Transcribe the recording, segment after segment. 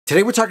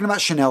Today we're talking about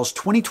Chanel's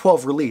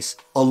 2012 release,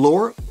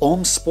 Allure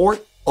Homme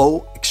Sport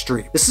Eau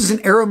Extreme. This is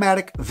an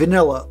aromatic,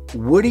 vanilla,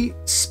 woody,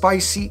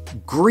 spicy,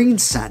 green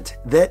scent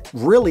that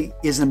really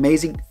is an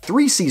amazing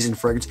 3-season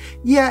fragrance.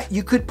 Yeah,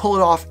 you could pull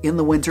it off in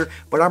the winter,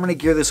 but I'm gonna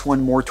gear this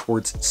one more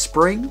towards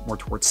spring, more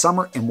towards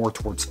summer, and more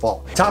towards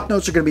fall. Top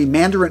notes are gonna be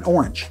mandarin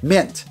orange,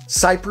 mint,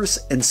 cypress,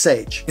 and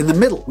sage. In the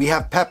middle, we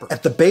have pepper.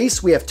 At the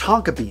base, we have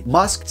tonka bean,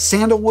 musk,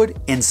 sandalwood,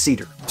 and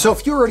cedar. So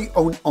if you already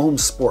own Homme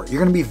Sport,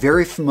 you're gonna be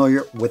very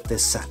familiar with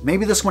this scent.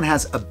 Maybe this one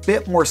has a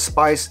bit more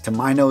spice to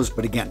my nose,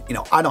 but again,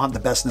 I don't have the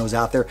best nose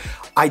out there.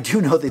 I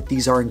do know that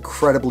these are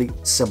incredibly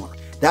similar.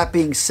 That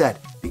being said,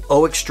 the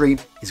Eau Extreme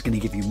is gonna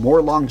give you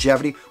more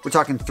longevity. We're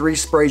talking 3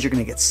 sprays, you're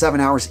gonna get 7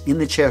 hours in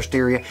the chest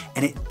area,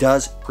 and it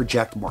does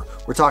project more.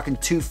 We're talking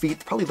 2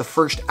 feet, probably the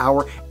first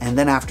hour, and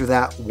then after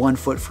that, 1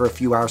 foot for a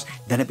few hours,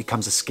 then it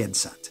becomes a skin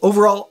scent.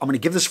 Overall, I'm gonna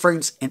give this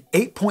fragrance an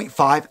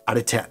 8.5 out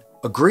of 10.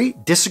 Agree?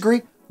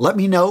 Disagree? Let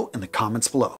me know in the comments below.